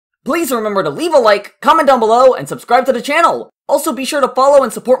Please remember to leave a like, comment down below, and subscribe to the channel. Also be sure to follow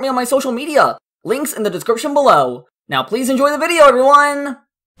and support me on my social media. Links in the description below. Now please enjoy the video, everyone!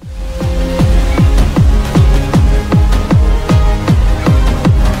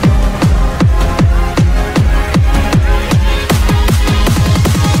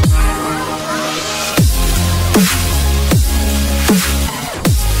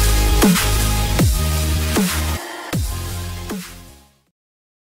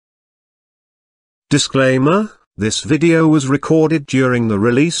 Disclaimer, this video was recorded during the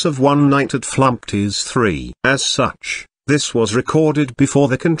release of One Night at Flumpty's 3. As such, this was recorded before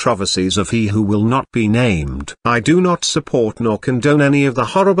the controversies of He Who Will Not Be Named. I do not support nor condone any of the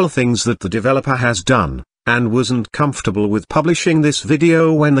horrible things that the developer has done, and wasn't comfortable with publishing this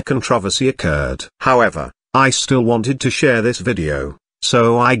video when the controversy occurred. However, I still wanted to share this video,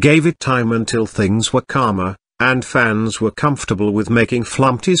 so I gave it time until things were calmer, and fans were comfortable with making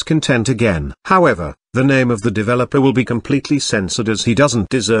Flumpty's content again. However, the name of the developer will be completely censored as he doesn't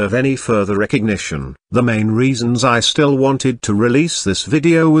deserve any further recognition. The main reasons I still wanted to release this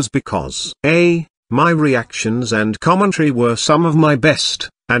video was because A. My reactions and commentary were some of my best,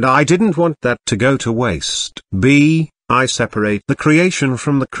 and I didn't want that to go to waste. B. I separate the creation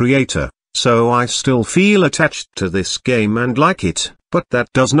from the creator, so I still feel attached to this game and like it. But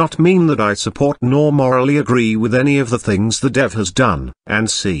that does not mean that I support nor morally agree with any of the things the dev has done. And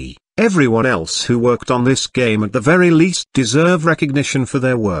C. Everyone else who worked on this game at the very least deserve recognition for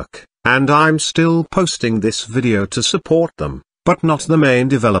their work, and I'm still posting this video to support them, but not the main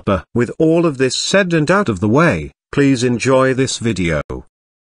developer. With all of this said and out of the way, please enjoy this video.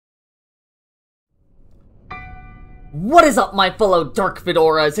 What is up, my fellow Dark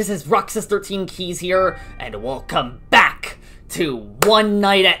Fedoras? This is Roxas13 Keys here, and welcome back to One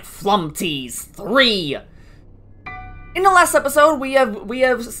Night at Flumpty's 3. In the last episode, we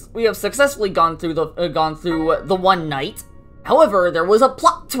have successfully gone through the one night. However, there was a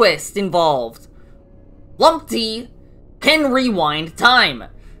plot twist involved. Flumpty can rewind time,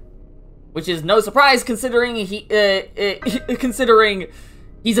 which is no surprise considering considering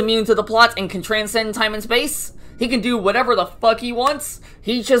he's immune to the plot and can transcend time and space. He can do whatever the fuck he wants.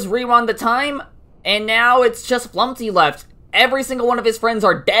 He just rewound the time, and now it's just Flumpty left. Every single one of his friends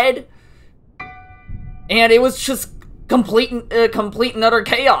are dead, and it was just complete and utter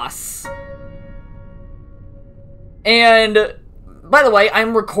chaos. And by the way,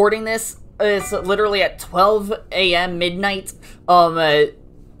 I'm recording this. It's literally at 12 a.m. midnight. I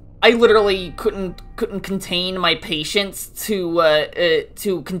literally couldn't contain my patience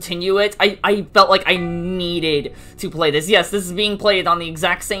to continue it. I felt like I needed to play this. Yes, this is being played on the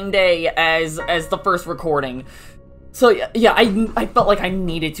exact same day as the first recording. So yeah, I felt like I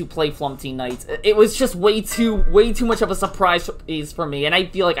needed to play Flumpty Nights. It was just way too much of a surprise for me, and I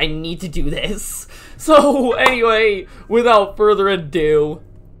feel like I need to do this. So anyway, without further ado,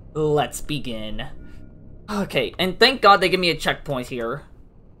 let's begin. Okay, and thank God they give me a checkpoint here.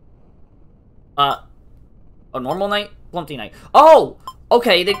 A normal night? Flumpty night. Oh!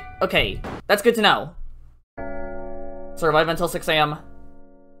 Okay, okay, that's good to know. Survive until 6 a.m.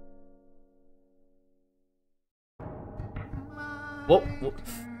 Whoa, whoa.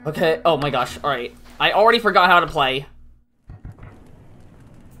 Okay, oh my gosh, alright. I already forgot how to play.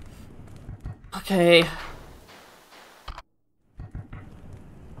 Okay.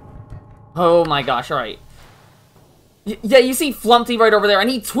 Oh my gosh, alright. Yeah, you see Flumpty right over there, and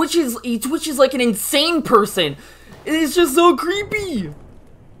he twitches like an insane person. It's just so creepy.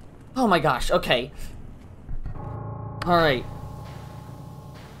 Oh my gosh, okay. Alright.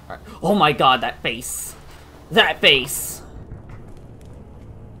 Alright. Oh my god, that face. That face.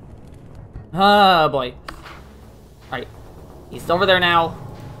 Oh boy. Alright. He's over there now.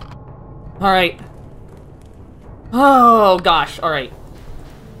 Alright. Oh gosh, alright.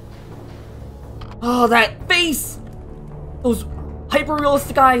 Oh, that face! Those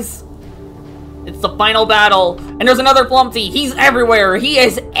hyper-realistic eyes. It's the final battle. And there's another Flumpty. He's everywhere. He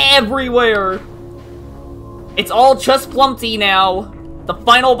is everywhere. It's all just Flumpty now. The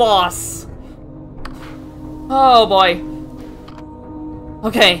final boss. Oh boy.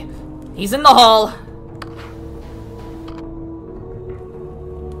 Okay. He's in the hall.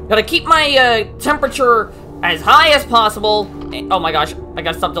 Gotta keep my temperature as high as possible. Oh my gosh, I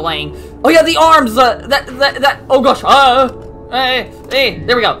gotta stop delaying. Oh yeah, the arms. Oh gosh. Hey,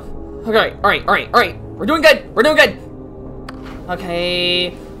 there we go. Okay, all right. We're doing good.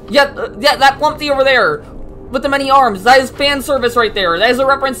 Okay. Yeah, that Flumpty over there with the many arms. That is fan service right there. That is a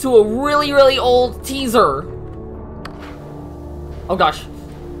reference to a really old teaser. Oh gosh.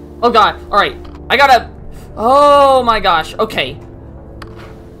 Oh god, alright. I gotta... Oh my gosh, okay.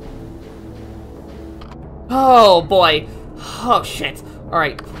 Oh, boy. Oh, shit.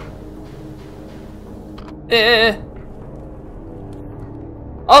 Alright.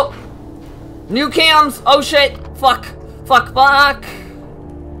 Oh! New cams! Oh, shit! Fuck! Fuck, fuck!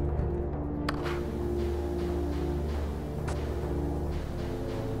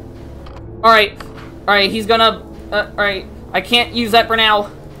 Alright. Alright, he's gonna... alright. I can't use that for now.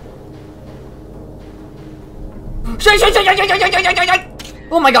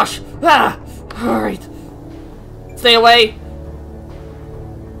 Oh my gosh! Ah! Alright. Stay away.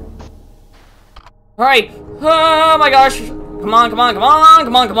 Alright. Oh my gosh! Come on, come on, come on,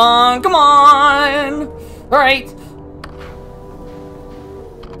 come on, come on, come on! Alright.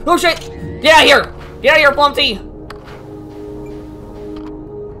 Oh shit! Get out of here! Get out of here, Flumpty!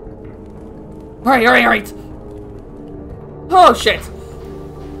 Alright, alright, alright. Oh shit.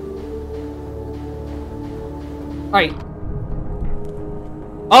 Alright.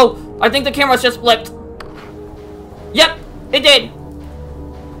 Oh, I think the camera's just flipped. Yep, it did.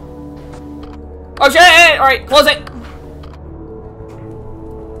 Oh shit! Alright, close it.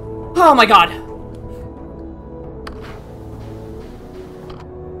 Oh my god.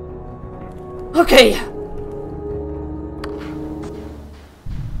 Okay.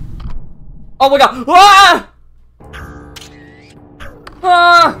 Oh my god. Ah!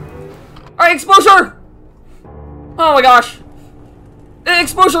 Ah! Alright, exposure! Oh my gosh. The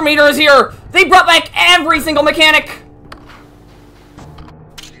exposure meter is here! They brought back every single mechanic!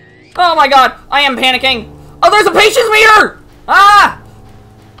 Oh my god, I am panicking. Oh, there's a patience meter! Ah!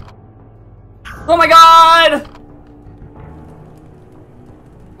 Oh my god!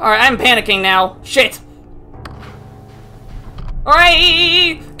 Alright, I'm panicking now. Shit.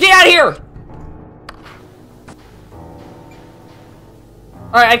 Alright! Get out of here!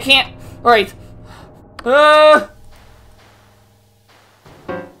 Alright, I can't. Alright.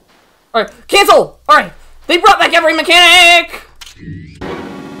 Alright, cancel! Alright, they brought back every mechanic!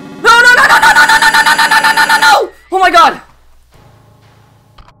 No, no, no, no, no, no, no, no, no, no, no, no, no, no, no! Oh my god!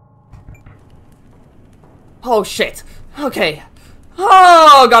 Oh shit. Okay.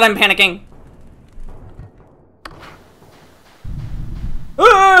 Oh god, I'm panicking.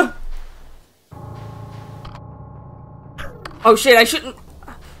 Oh shit, I shouldn't...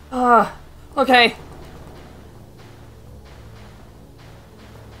 okay.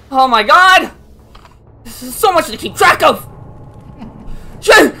 Oh my god! This is so much to keep track of!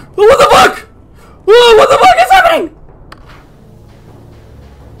 Shit! What the fuck? Whoa, what the fuck is happening?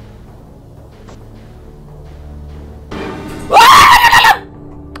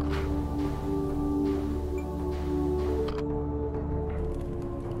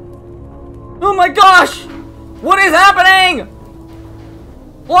 Oh my gosh! What is happening?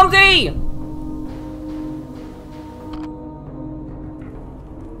 Flumpty!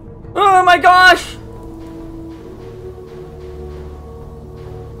 Oh my gosh!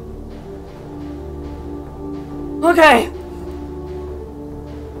 Okay.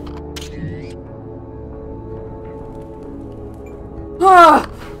 Ah,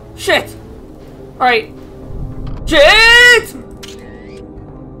 shit. All right. Shit.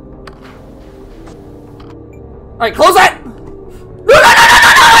 All right, close that. No, no, no, no,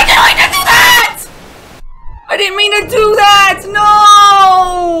 no, no! I didn't do that. I didn't mean to do that.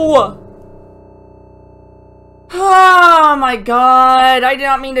 No. Oh my god, I did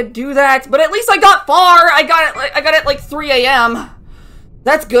not mean to do that, but at least I got far. I got it at like 3 a.m.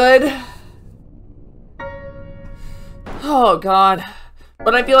 That's good. Oh god.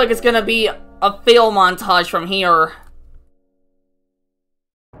 But I feel like it's gonna be a fail montage from here.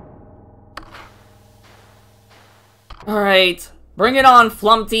 Alright. Bring it on,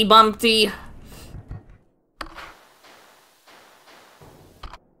 Flumpty Bumpty.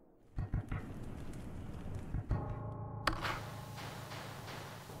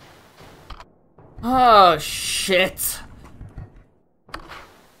 Oh, shit.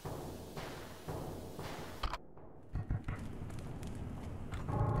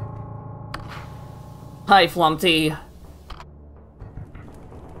 Hi, Flumpty.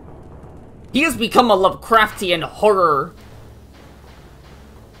 He has become a Lovecraftian horror.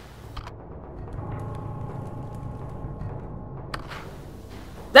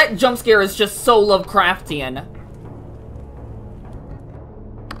 That jump scare is just so Lovecraftian.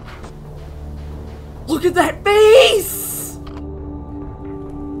 Look at that face!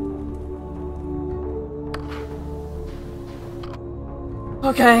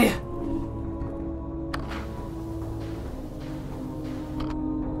 Okay.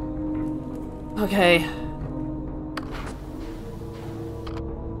 Okay.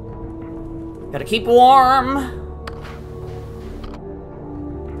 Gotta keep warm.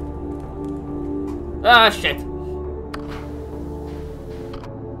 Ah, shit.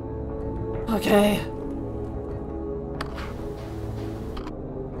 Okay.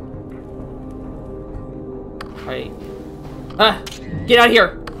 Alright. Get out of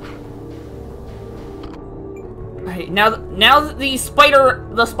here. Alright, now the spider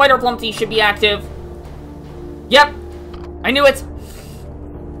Flumpty should be active. Yep. I knew it.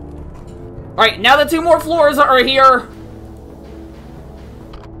 Alright, now the 2 more floors are here.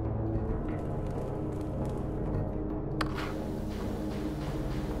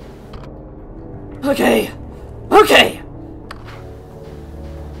 Okay. Okay.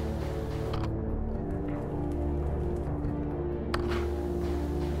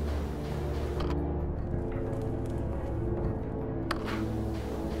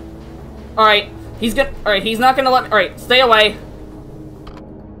 Alright, he's not gonna let me. Alright, stay away.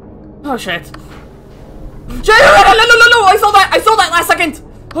 Oh shit. Shit! No! I saw that last second!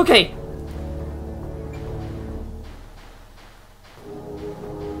 Okay.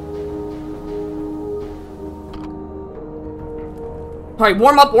 Alright,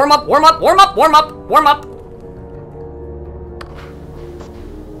 warm up.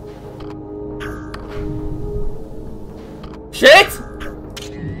 Shit!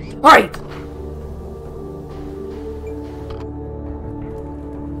 Alright.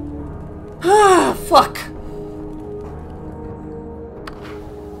 Ah, fuck.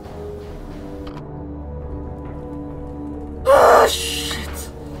 Ah, shit.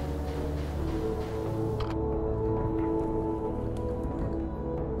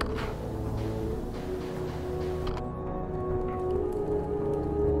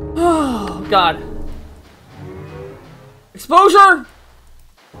 Oh, God. Exposure!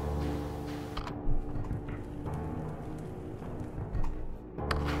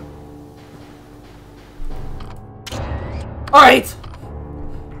 Alright!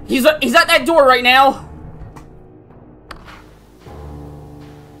 He's at that door right now!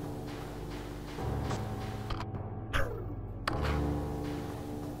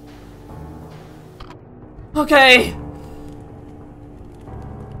 Okay!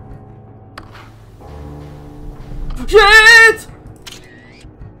 Shit!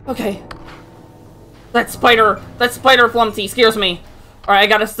 Okay. That spider Flumpty scares me. Alright, I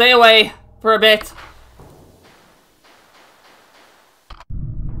gotta stay away for a bit.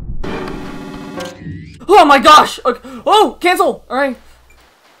 Oh my gosh! Okay. Oh, cancel! Alright.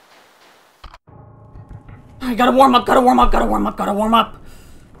 I gotta warm up.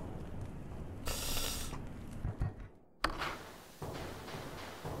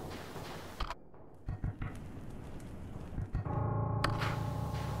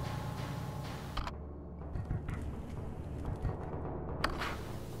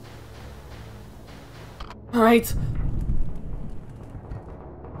 Alright.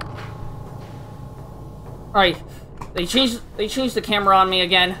 Alright. They changed the camera on me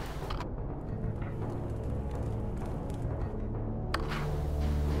again.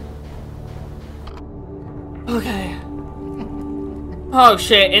 Okay. Oh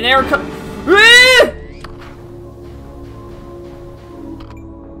shit, and there comes.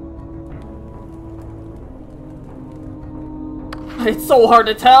 It's so hard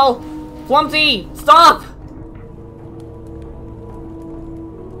to tell. Flumpty, stop!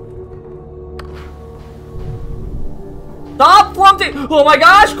 Stop, Flumpty! Oh my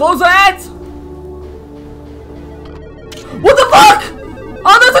gosh, close that! What the fuck?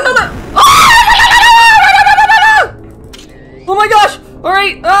 Oh, there's another! Oh my gosh!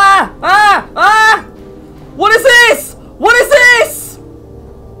 Alright, What is this? What is this?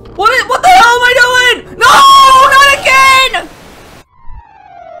 What the hell am I doing? No, not again!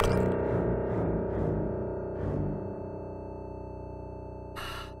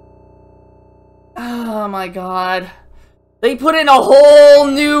 Oh my god. They put in a whole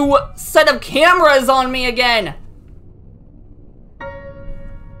new set of cameras on me again!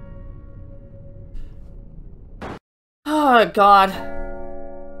 Oh god.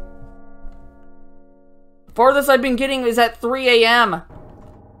 The farthest I've been getting is at 3 AM.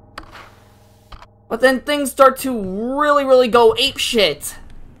 But then things start to really go apeshit.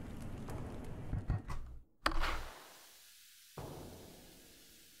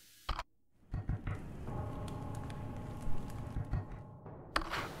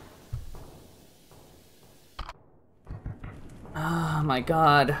 Oh my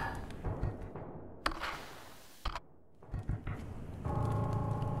god.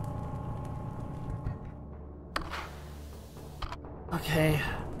 Okay.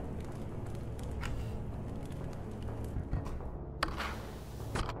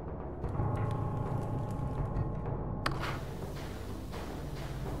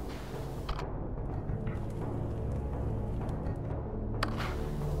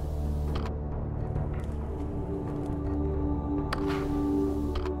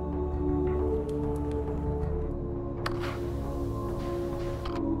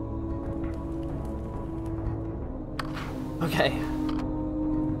 Okay.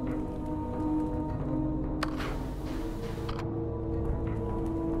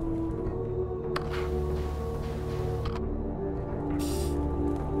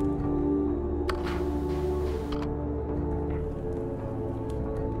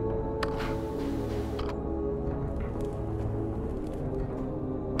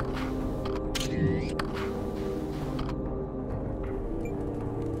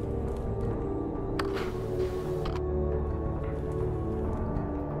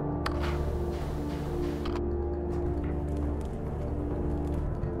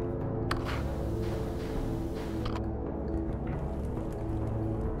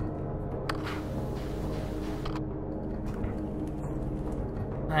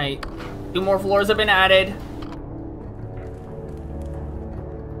 Alright, 2 more floors have been added.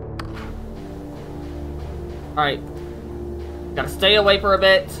 Alright, gotta stay away for a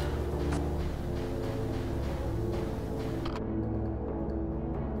bit.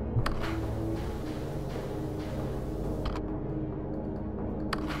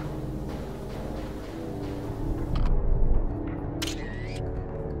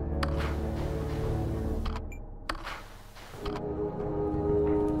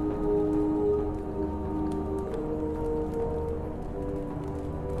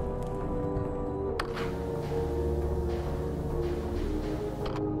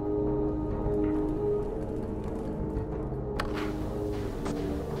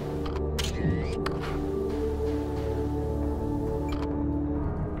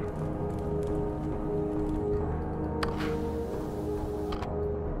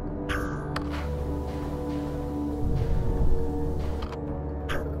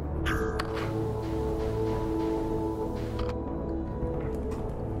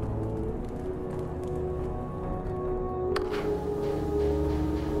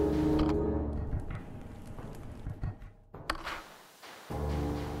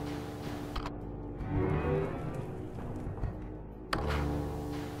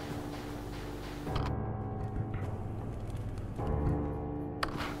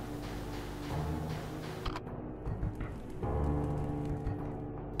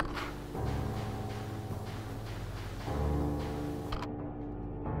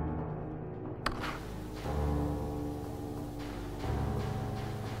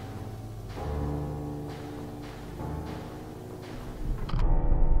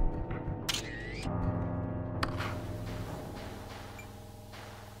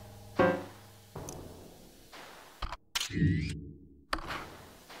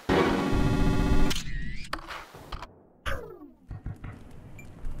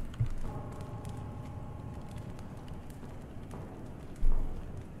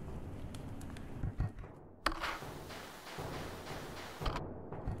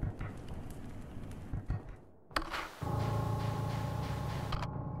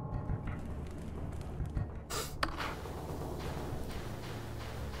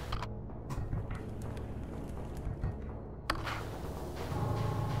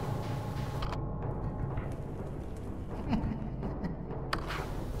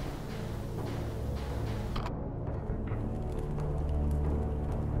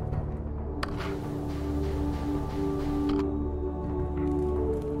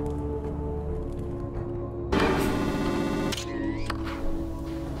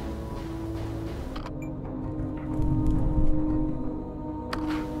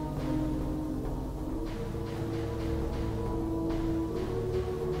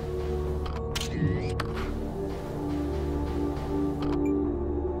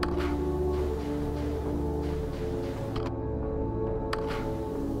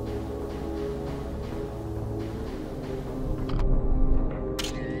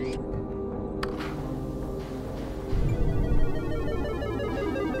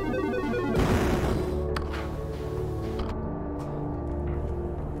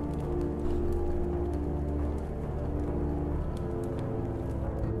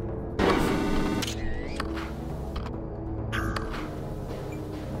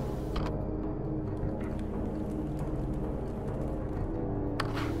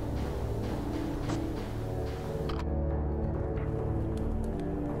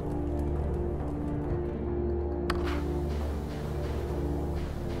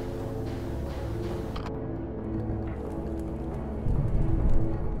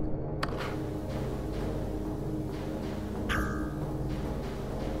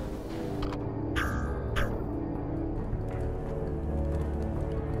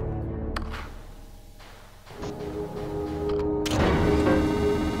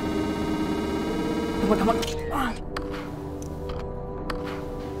 Come on, come on.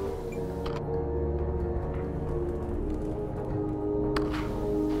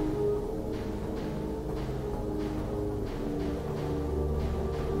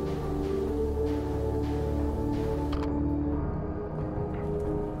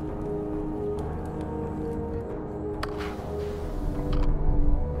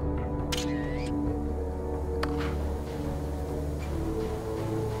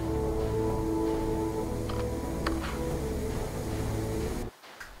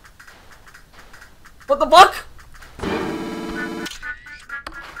 What the fuck?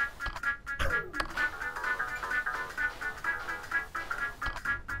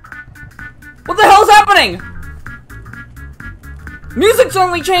 What the hell's happening? Music's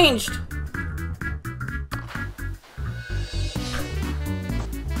only changed!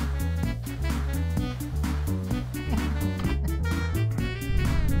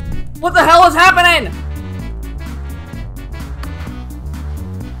 What the hell is happening?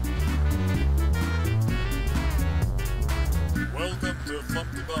 Welcome to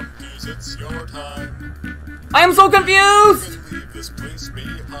Flumpty BUMPTY'S, it's your time. I am so confused! You can leave this place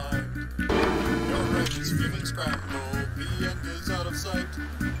behind. Your brain is feeling scrambled, the end is out of sight.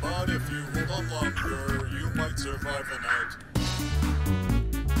 But if you hold on longer, you might survive the night.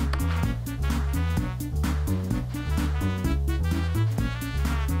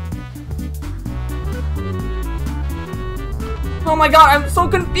 Oh my god, I'm so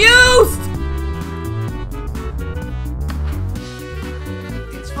confused!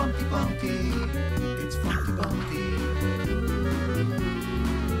 It's Flumpty Bumpty. It's Flumpty Bumpty.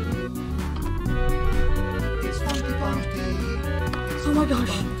 It's Flumpty Bumpty. It's Oh my gosh.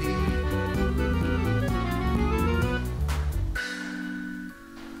 Bumpty.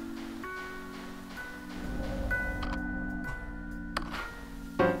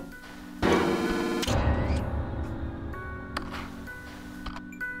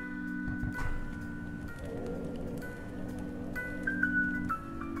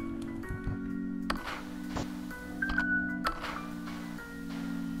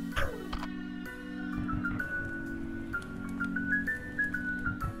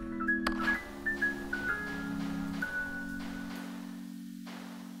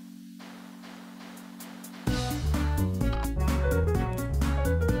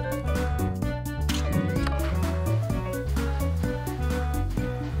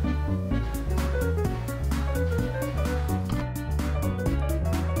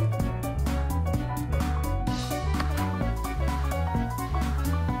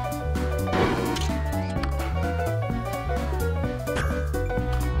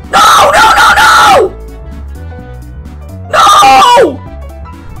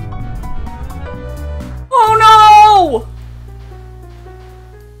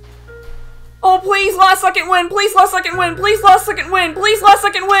 Please last second win! Please last second win! Please last second win! Please last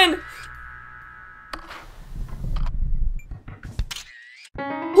second win!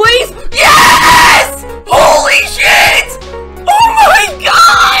 Please! Yes! Holy shit! Oh my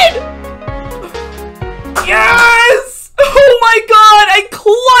god! Yes! Oh my god! I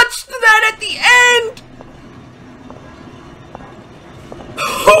clutched that at the end!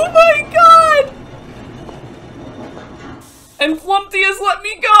 Oh my god! And Flumpty has let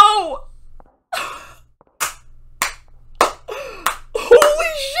me go!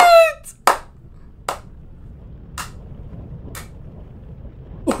 Holy shit!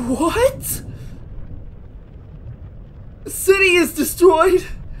 What? The city is destroyed.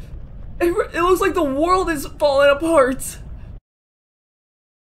 It looks like the world is falling apart.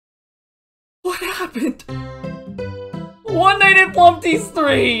 What happened? One Night at Flumpty's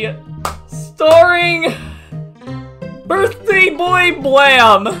 3, starring Birthday Boy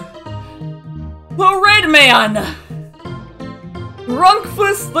Blam, the Red Man,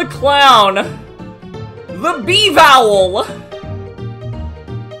 Runkfus the Clown, the Beavowl,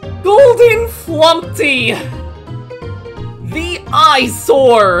 Golden Flumpty, the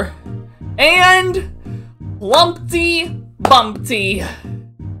Eyesore, and Flumpty Bumpty,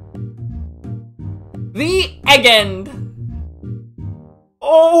 the Eggend.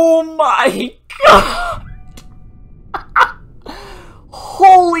 Oh my god!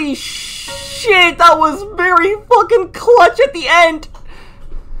 Holy shit, that was very fucking clutch at the end!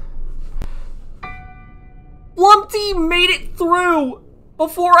 Flumpty made it through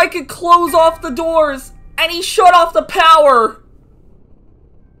before I could close off the doors, and he shut off the power!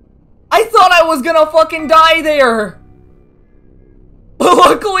 I thought I was gonna fucking die there! But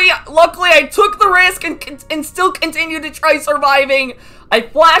luckily I took the risk and still continued to try surviving. I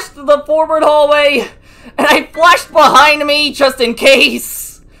flashed the forward hallway, and I flashed behind me just in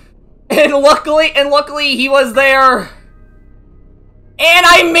case. And luckily he was there. And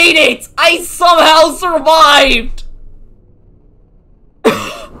I made it! I somehow survived!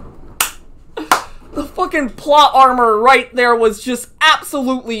 The fucking plot armor right there was just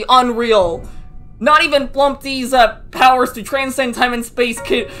absolutely unreal. Not even Flumpty's powers to transcend time and space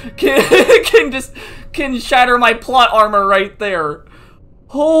can shatter my plot armor right there.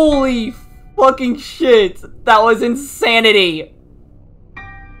 Holy fucking shit. That was insanity.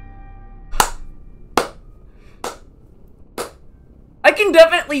 I can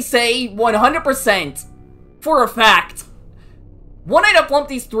definitely say 100% for a fact, One Night at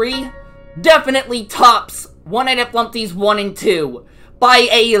Flumpty's 3 definitely tops One Night at Flumpty's 1 and 2 by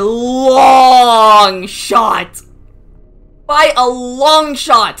a long shot. By a long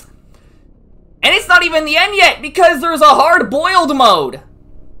shot. And it's not even the end yet, because there's a hard-boiled mode.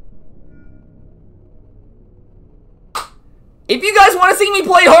 If you guys want to see me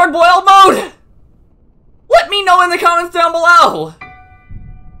play hard-boiled mode, let me know in the comments down below.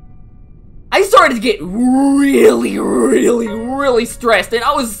 I started to get really stressed, and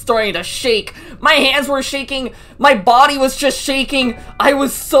I was starting to shake. My hands were shaking, my body was just shaking. I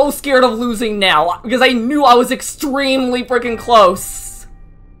was so scared of losing now, because I knew I was extremely freaking close.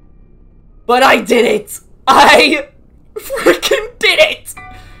 But I did it! I freaking did it!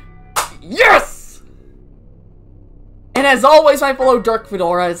 Yes! And as always, my fellow Dark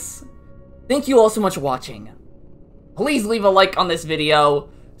Fedoras, thank you all so much for watching. Please leave a like on this video,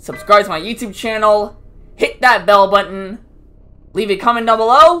 subscribe to my YouTube channel, hit that bell button, leave a comment down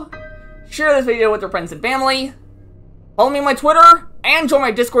below, share this video with your friends and family, follow me on my Twitter, and join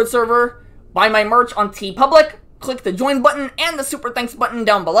my Discord server, buy my merch on TeePublic, click the join button and the super thanks button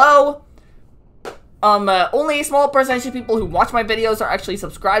down below. Only a small percentage of people who watch my videos are actually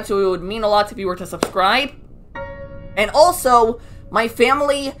subscribed, so it would mean a lot if you were to subscribe. And also, my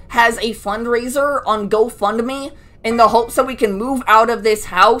family has a fundraiser on GoFundMe in the hopes that we can move out of this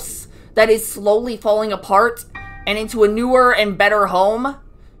house that is slowly falling apart and into a newer and better home.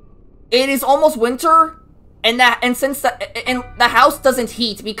 It is almost winter, and since the house doesn't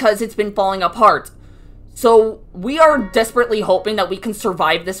heat because it's been falling apart. So we are desperately hoping that we can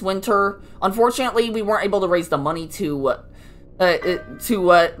survive this winter. Unfortunately, we weren't able to raise the money to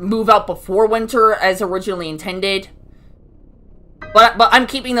move out before winter as originally intended. But I'm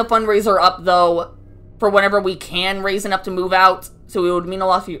keeping the fundraiser up though for whenever we can raise enough to move out. So it would mean a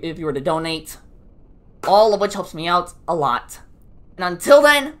lot if you were to donate. All of which helps me out a lot. And until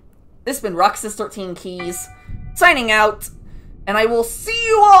then, this has been Roxas13Keys signing out, and I will see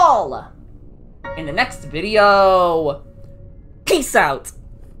you all in the next video. Peace out!